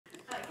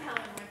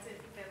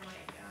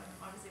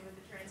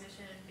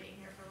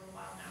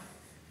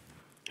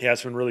Yeah,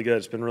 it's been really good.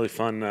 It's been really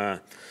fun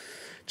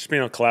just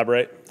being able to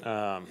collaborate.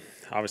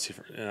 Obviously,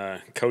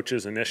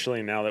 coaches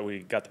initially, now that we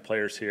got the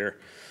players here,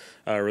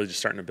 really just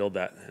starting to build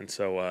that. And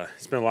so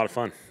it's been a lot of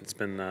fun. It's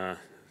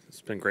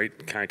been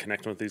great kind of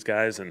connecting with these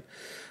guys. And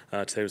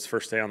today was the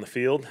first day on the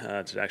field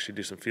to actually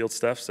do some field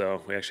stuff.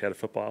 So we actually had a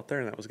football out there,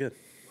 and that was good.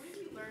 What have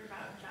you learned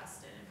about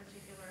Justin in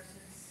particular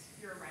since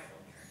your arrival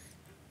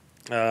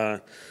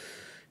here?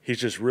 He's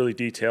just really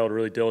detailed,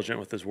 really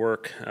diligent with his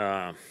work.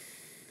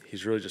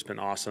 He's really just been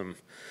awesome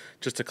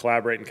just to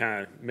collaborate and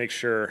kind of make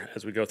sure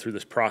as we go through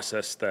this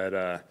process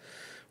that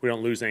we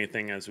don't lose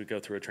anything as we go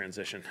through a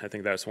transition. I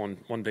think that's one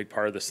big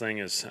part of this thing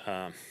is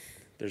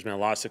there's been a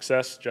lot of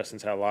success.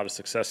 Justin's had a lot of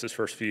success his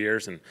first few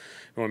years, and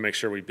we want to make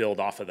sure we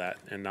build off of that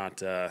and not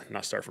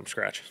start from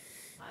scratch.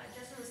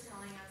 Justin was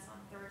telling us on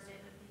Thursday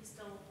that he's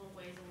still a little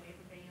ways away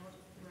from being able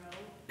to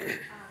throw.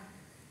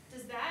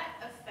 Does that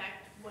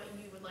affect what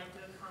you would like to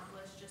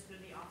accomplish just through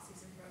the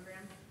offseason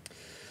program?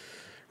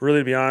 Really,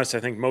 to be honest, I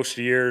think most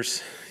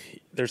years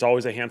there's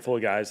always a handful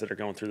of guys that are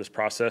going through this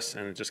process,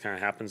 and it just kind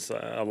of happens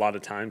a lot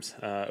of times.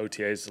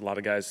 OTAs, a lot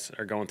of guys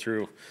are going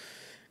through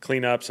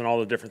cleanups and all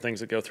the different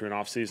things that go through an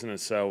offseason, and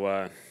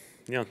so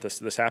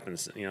this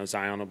happens.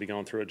 Zion will be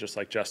going through it just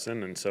like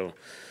Justin, and so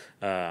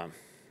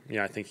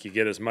I think you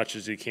get as much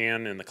as you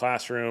can in the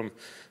classroom,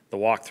 the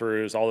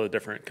walkthroughs, all the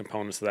different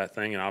components of that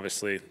thing, and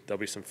obviously there'll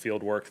be some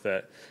field work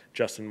that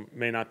Justin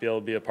may not be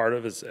able to be a part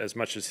of as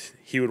much as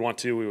he would want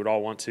to, we would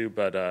all want to,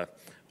 but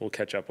we'll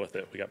catch up with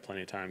it. We got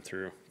plenty of time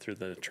through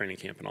the training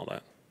camp and all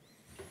that.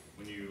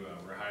 When you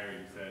were hired,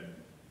 you said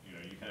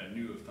you kind of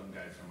knew of some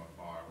guys from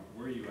afar.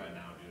 Where are you at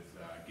now,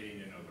 just getting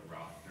to know the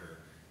roster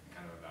and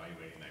kind of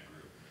evaluating that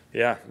group?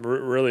 Yeah,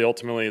 really,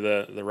 ultimately,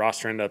 the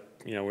roster ended up,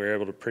 we were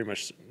able to pretty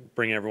much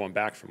bring everyone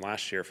back from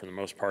last year for the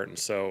most part. And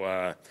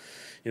so,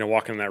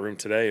 walking in that room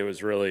today, it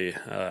was really,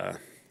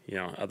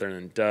 other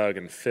than Doug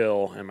and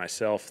Phil and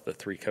myself, the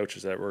three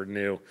coaches that were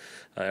new,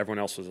 everyone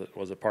else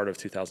was a part of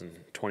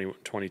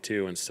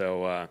 2022. And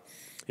so,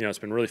 it's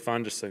been really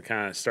fun just to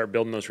kind of start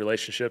building those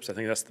relationships. I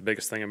think that's the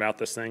biggest thing about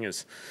this thing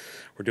is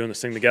we're doing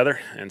this thing together.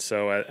 And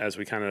so as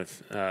we kind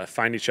of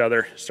find each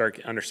other,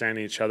 start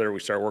understanding each other, we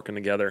start working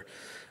together,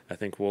 I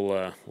think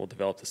we'll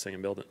develop this thing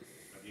and build it.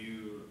 Have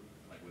you,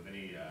 with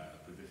any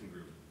position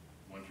group,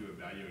 once you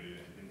evaluated it,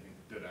 has anything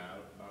stood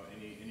out about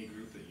any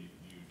group that you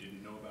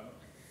didn't know about?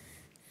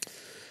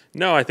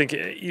 No, I think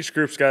each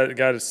group's got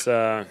its,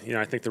 I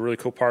think the really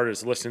cool part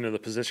is listening to the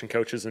position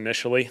coaches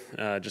initially,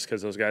 just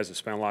because those guys have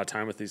spent a lot of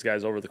time with these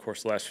guys over the course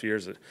of the last few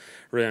years,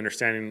 really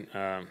understanding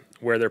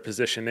where their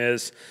position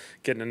is,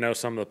 getting to know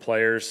some of the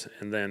players,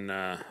 and then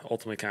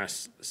ultimately kind of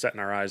setting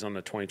our eyes on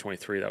the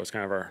 2023. That was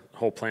kind of our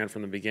whole plan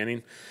from the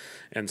beginning.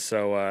 And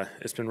so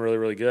it's been really,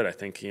 really good. I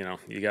think, you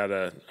got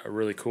a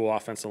really cool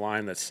offensive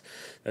line that's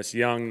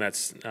young,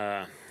 that's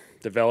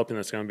developing,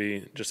 that's going to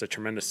be just a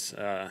tremendous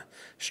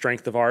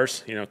strength of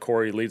ours.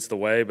 Corey leads the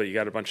way, but you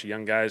got a bunch of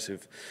young guys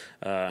who've,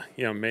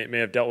 may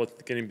have dealt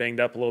with getting banged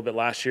up a little bit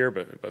last year,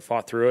 but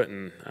fought through it,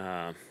 and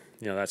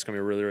that's going to be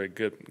a really, really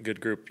good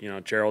group.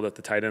 Gerald at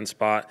the tight end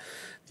spot,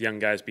 the young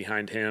guys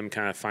behind him,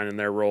 kind of finding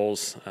their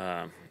roles.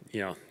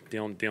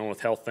 Dealing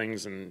with health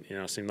things, and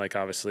it seemed like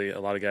obviously a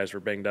lot of guys were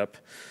banged up.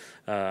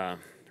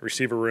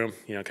 Receiver room,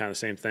 kind of the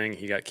same thing.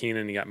 You got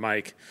Keenan, you got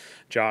Mike,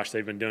 Josh.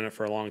 They've been doing it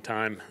for a long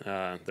time.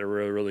 They're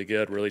really, really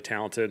good, really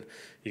talented.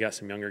 You got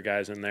some younger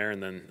guys in there,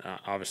 and then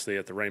obviously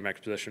at the running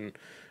back position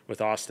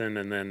with Austin,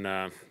 and then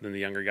the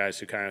younger guys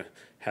who kind of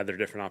had their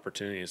different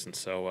opportunities. And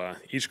so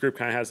each group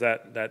kind of has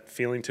that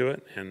feeling to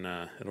it, and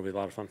it'll be a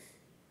lot of fun.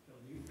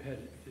 You had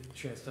a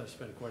chance to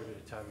spend quite a bit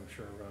of time, I'm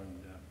sure,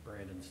 around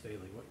Brandon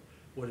Staley.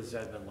 What has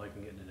that been like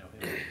in getting to know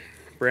him?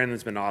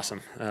 Brandon's been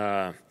awesome.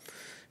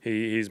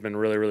 He's been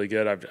really, really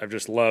good. I've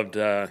just loved,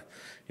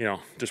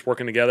 just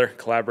working together,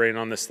 collaborating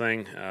on this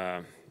thing,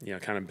 kind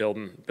of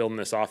building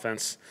this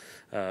offense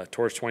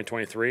towards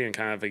 2023, and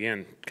kind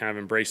of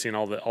embracing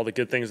all the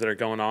good things that are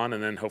going on,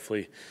 and then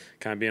hopefully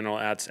kind of being able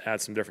to add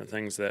some different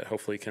things that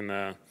hopefully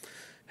can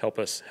help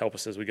us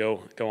as we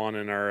go on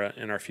in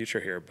our future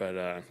here.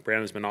 But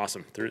Brandon's been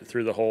awesome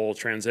through the whole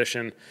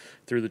transition,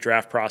 through the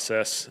draft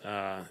process.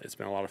 It's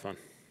been a lot of fun.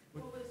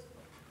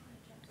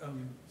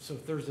 So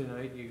Thursday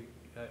night you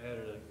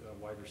added a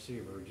wide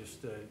receiver.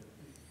 Just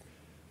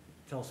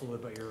tell us a little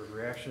bit about your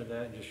reaction to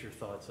that and just your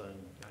thoughts on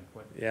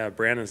Quentin. Yeah,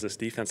 Brandon's this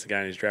defensive guy,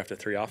 and he's drafted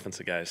 3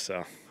 offensive guys,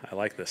 so I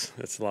like this.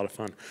 It's a lot of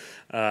fun.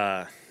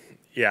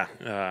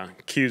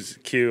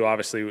 Q,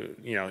 obviously,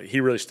 he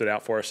really stood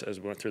out for us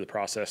as we went through the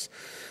process.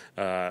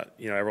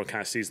 Everyone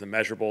kind of sees the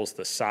measurables,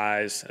 the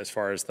size, as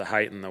far as the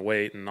height and the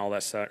weight and all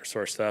that sort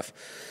of stuff.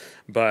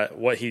 But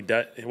what he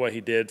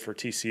did for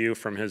TCU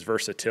from his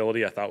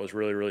versatility, I thought was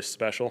really, really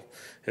special.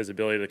 His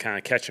ability to kind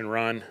of catch and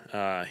run.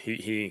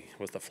 He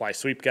was the fly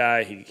sweep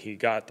guy. He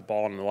got the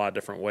ball in a lot of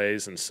different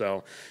ways, and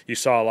so you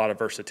saw a lot of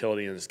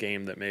versatility in his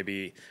game that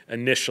maybe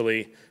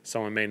initially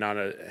someone may not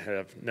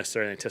have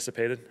necessarily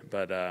anticipated.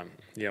 But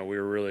we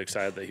were really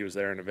excited that he was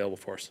there and available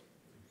for us.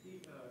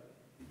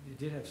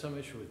 did have some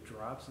issue with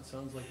drops, it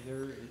sounds like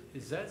there.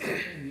 Is that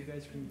something you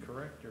guys can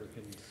correct or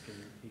can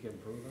he can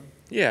improve on?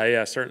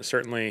 Yeah,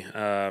 certainly.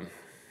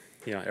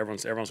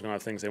 Everyone's going to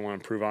have things they want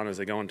to improve on as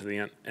they go into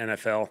the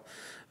NFL.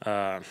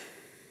 And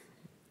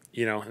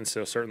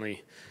so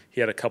certainly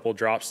he had a couple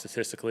drops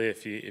statistically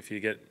if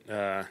you get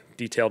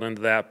detailed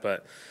into that,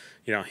 but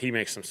he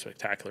makes some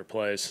spectacular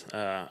plays.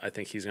 I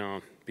think he's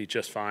going to be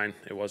just fine.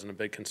 It wasn't a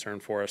big concern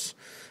for us.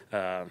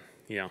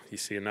 You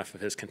see enough of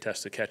his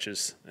contested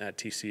catches at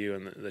TCU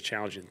and the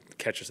challenging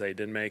catches that he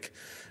did make.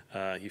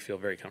 You feel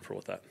very comfortable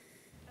with that.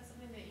 That's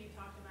something that you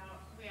talked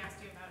about. We asked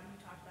you about, and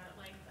you talked about at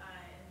length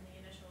in the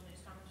initial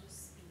news conference, was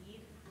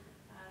speed.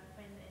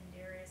 Quentin and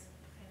Derius,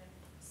 what kind of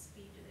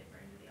speed do they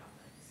bring to the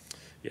offense?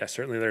 Yeah,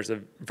 certainly there's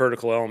a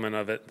vertical element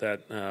of it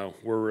that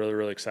we're really,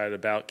 really excited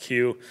about.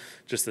 Q,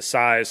 just the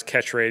size,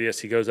 catch radius.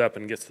 He goes up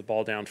and gets the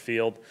ball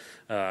downfield.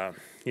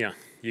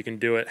 You can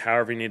do it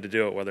however you need to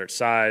do it, whether it's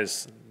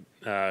size,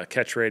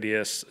 catch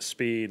radius,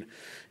 speed.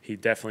 He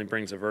definitely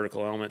brings a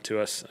vertical element to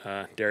us.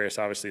 Derius,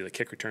 obviously, the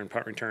kick return,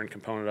 punt return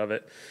component of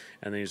it.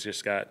 And then he's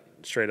just got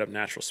straight up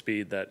natural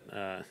speed that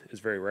is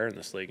very rare in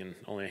this league, and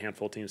only a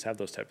handful of teams have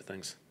those type of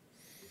things.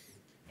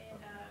 And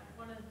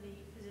one of the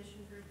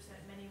position groups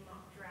at many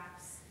mock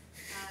drafts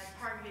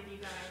targeted you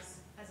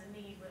guys as a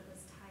need was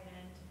tight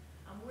end.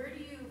 Where do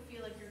you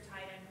feel like your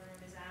tight end room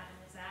is at,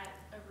 and is that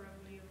a room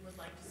you would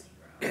like to see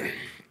grow?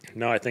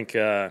 No, I think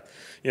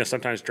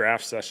sometimes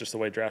drafts, that's just the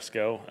way drafts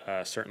go.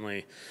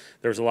 Certainly,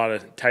 there was a lot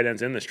of tight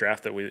ends in this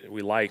draft that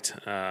we liked.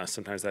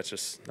 Sometimes that's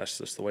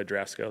just the way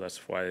drafts go. That's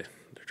why they're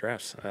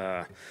drafts.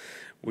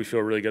 We feel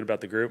really good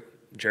about the group.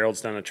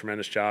 Gerald's done a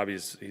tremendous job.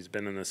 He's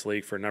been in this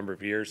league for a number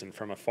of years, and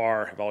from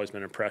afar, have always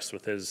been impressed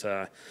with his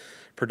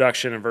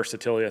production and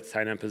versatility at the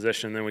tight end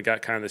position. And then we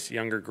got kind of this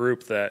younger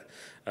group that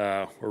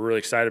we're really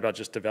excited about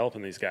just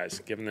developing these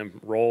guys, giving them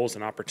roles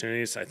and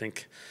opportunities. I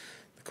think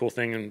the cool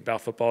thing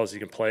about football is you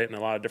can play it in a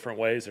lot of different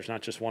ways. There's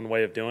not just one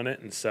way of doing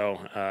it. And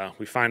so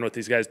we find what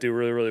these guys do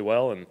really, really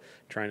well and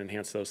try and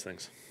enhance those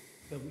things.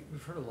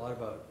 We've heard a lot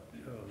about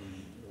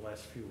the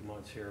last few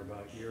months here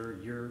about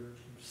your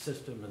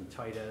system and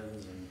tight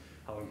ends and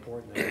how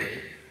important that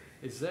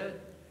is.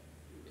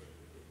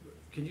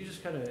 Can you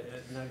just kind of,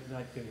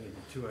 not getting into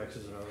two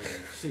X's and O's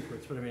and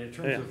secrets, but I mean in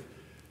terms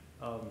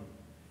of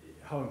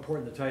how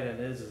important the tight end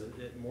is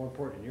it more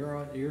important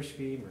in your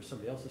scheme or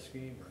somebody else's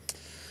scheme? Or?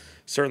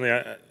 Certainly,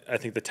 I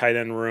think the tight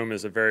end room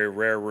is a very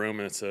rare room,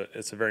 and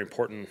it's a very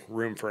important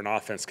room for an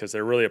offense because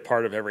they're really a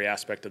part of every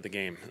aspect of the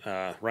game.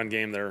 Run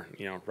game, they're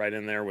right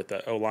in there with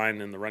the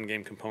O-line and the run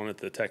game component,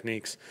 the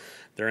techniques.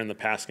 They're in the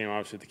pass game,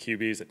 obviously with the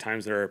QBs. At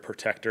times they're a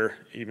protector,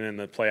 even in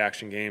the play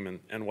action game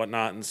and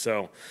whatnot. And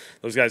so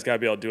those guys got to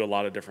be able to do a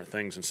lot of different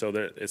things. And so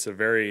it's a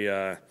very,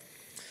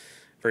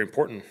 very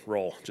important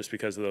role just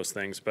because of those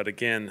things. But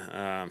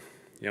again,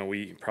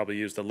 we probably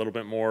used a little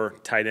bit more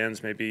tight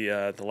ends maybe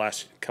the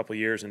last couple of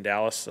years in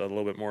Dallas, a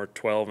little bit more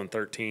 12 and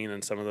 13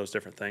 and some of those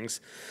different things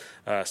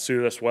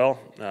suited us well.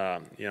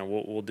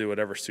 We'll do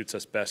whatever suits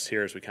us best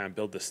here as we kind of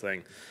build this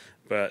thing.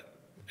 But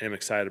I'm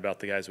excited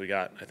about the guys we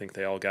got. I think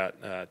they all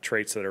got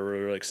traits that are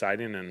really, really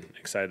exciting and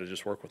excited to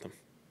just work with them.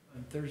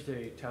 On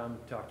Thursday, Tom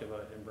talked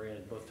about, and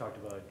Brandon both talked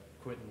about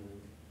Quentin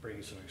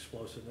bringing some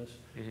explosiveness.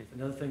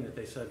 Mm-hmm. Another thing that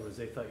they said was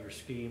they thought your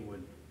scheme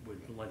would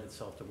lend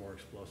itself to more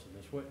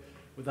explosiveness.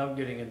 Without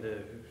getting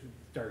into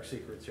dark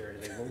secrets or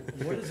anything,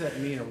 what does that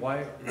mean, or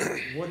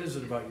what is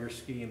it about your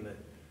scheme that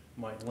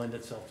might lend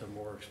itself to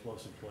more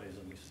explosive plays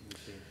than we've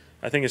seen?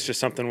 I think it's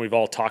just something we've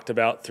all talked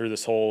about through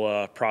this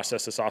whole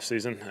process this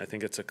offseason. I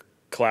think it's a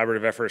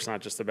collaborative effort. It's not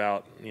just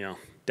about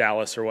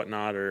Dallas or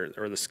whatnot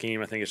or the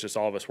scheme. I think it's just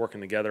all of us working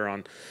together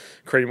on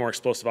creating more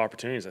explosive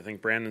opportunities. I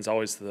think Brandon's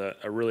always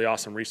a really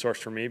awesome resource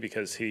for me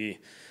because he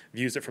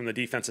views it from the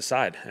defensive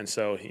side, and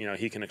so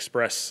he can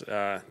express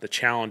the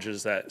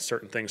challenges that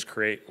certain things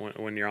create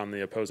when you're on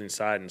the opposing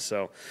side. And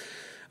so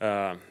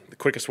the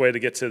quickest way to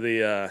get to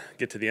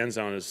the end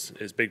zone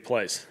is big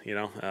plays.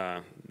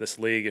 This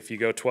league, if you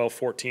go 12,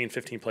 14,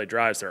 15 play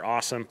drives, they're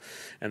awesome,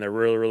 and they're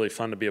really, really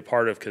fun to be a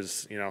part of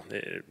because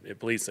it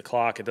bleeds the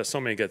clock. It does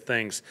so many good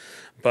things.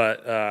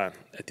 But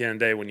at the end of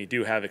the day, when you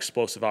do have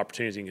explosive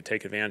opportunities, you can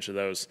take advantage of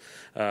those.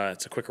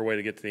 It's a quicker way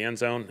to get to the end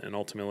zone, and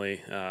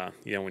ultimately,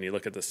 when you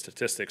look at the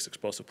statistics,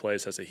 explosive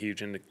plays has a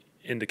huge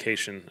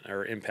indication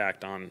or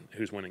impact on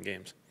who's winning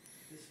games.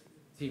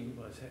 Team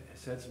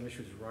has had some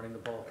issues running the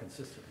ball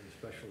consistently,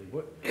 especially.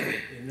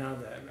 And now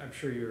that I'm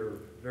sure you're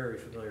very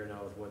familiar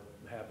now with what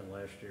happened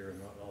last year and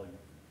all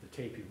the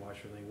tape you've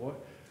watched and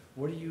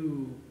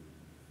everything.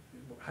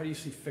 How do you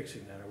see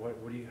fixing that, or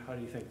how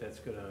do you think that's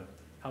gonna?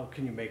 How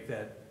can you make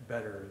that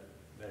better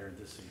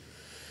this season?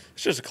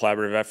 It's just a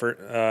collaborative effort.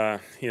 I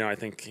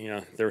think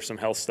there was some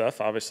health stuff.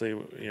 Obviously,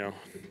 there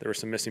were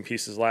some missing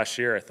pieces last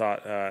year. I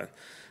thought.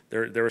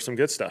 There was some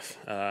good stuff.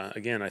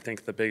 Again, I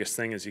think the biggest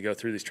thing as you go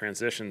through these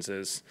transitions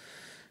is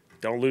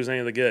don't lose any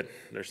of the good.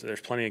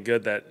 There's plenty of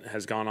good that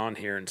has gone on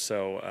here, and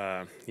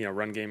so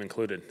run game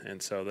included. And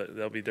so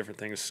there'll be different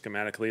things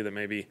schematically that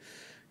maybe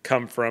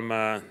come from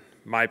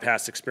my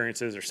past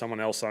experiences or someone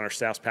else on our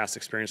staff's past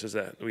experiences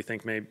that we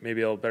think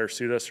maybe it'll better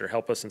suit us or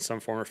help us in some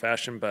form or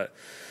fashion. But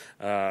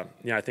I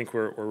think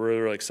we're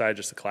really excited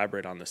just to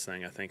collaborate on this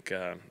thing. I think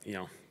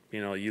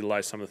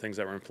utilize some of the things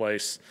that were in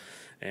place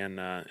and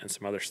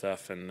some other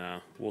stuff, and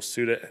we'll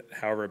suit it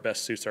however it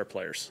best suits our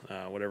players.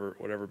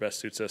 Whatever best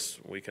suits us,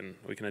 we can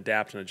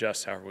adapt and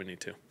adjust however we need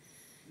to.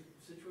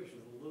 The situation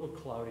was a little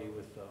cloudy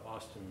with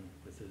Austin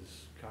with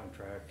his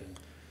contract, and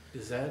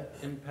does that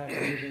impact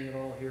anything at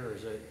all here, or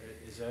is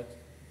that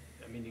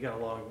I mean, you got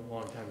a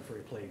long time before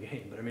you play a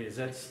game, but I mean, is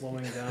that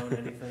slowing down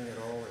anything at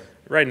all? Or?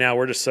 Right now,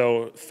 we're just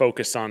so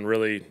focused on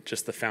really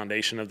just the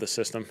foundation of the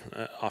system,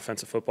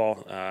 offensive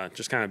football,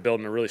 just kind of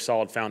building a really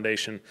solid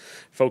foundation,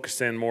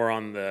 focused in more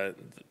on the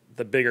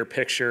bigger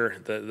picture,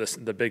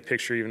 the big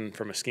picture, even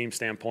from a scheme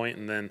standpoint.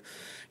 And then,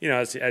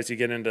 as you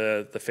get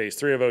into the phase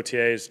 3 of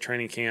OTAs,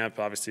 training camp,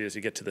 obviously as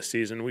you get to the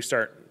season, we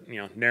start,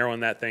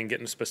 narrowing that thing,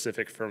 getting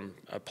specific from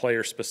a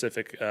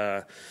player-specific,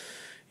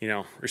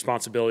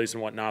 responsibilities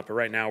and whatnot. But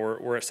right now,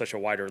 we're at such a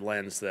wider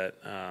lens that,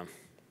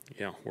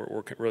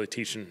 we're really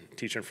teaching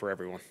for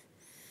everyone.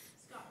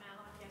 Scott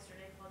Mallock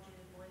yesterday called you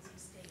the Boise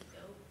State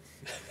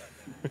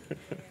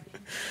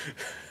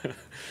GOAT.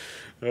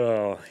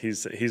 Oh,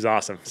 he's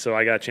awesome. So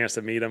I got a chance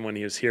to meet him when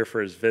he was here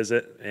for his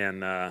visit,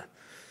 and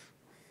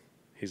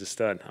he's a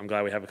stud. I'm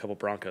glad we have a couple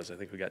Broncos. I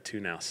think we got 2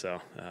 now,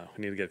 so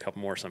we need to get a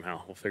couple more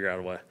somehow. We'll figure out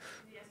a way.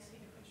 Did you guys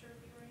take a picture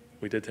of you or anything?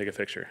 We did take a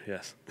picture,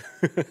 yes.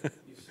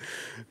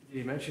 Did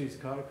you mention he's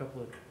caught a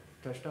couple of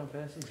touchdown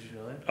passes? Did you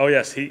know that? Oh,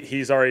 yes.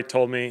 He's already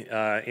told me.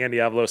 Andy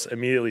Avalos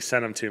immediately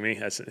sent him to me.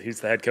 He's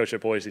the head coach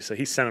at Boise, so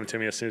he sent him to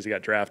me as soon as he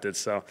got drafted.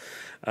 So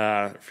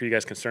for you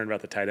guys concerned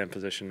about the tight end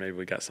position, maybe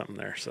we got something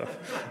there. So.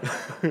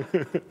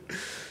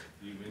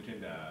 You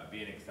mentioned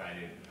being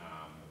excited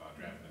about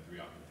drafting the 3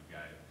 offensive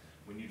guys.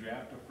 When you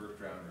draft a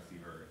first-round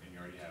receiver and you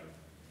already have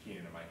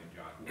Keenan and Mike and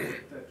Josh, what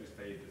does that just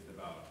say just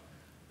about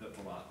the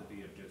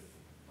philosophy of just,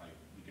 like,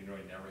 you can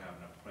really never have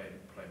enough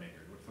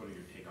playmakers? What's sort of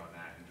your take on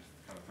that and just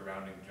kind of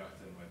surrounding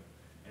Justin with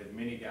as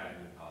many guys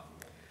as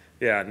possible?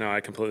 Yeah, no, I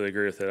completely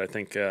agree with it. I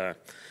think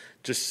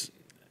just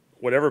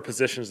whatever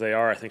positions they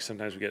are, I think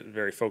sometimes we get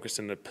very focused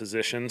in the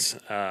positions.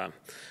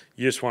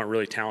 You just want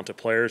really talented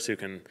players who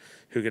can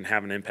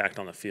have an impact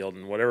on the field,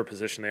 and whatever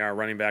position they are,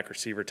 running back,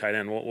 receiver, tight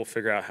end, we'll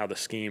figure out how the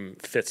scheme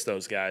fits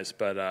those guys.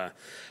 But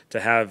to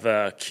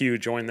have Q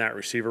join that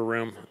receiver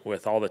room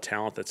with all the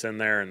talent that's in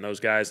there and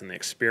those guys and the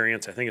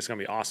experience, I think it's going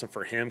to be awesome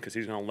for him because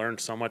he's going to learn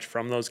so much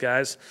from those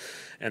guys,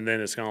 and then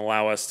it's going to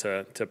allow us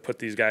to put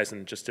these guys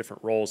in just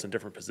different roles and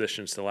different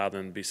positions to allow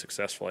them to be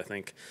successful. I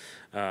think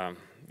no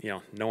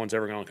one's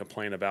ever going to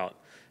complain about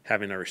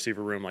having a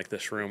receiver room like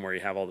this room where you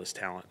have all this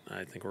talent.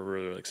 I think we're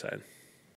really excited.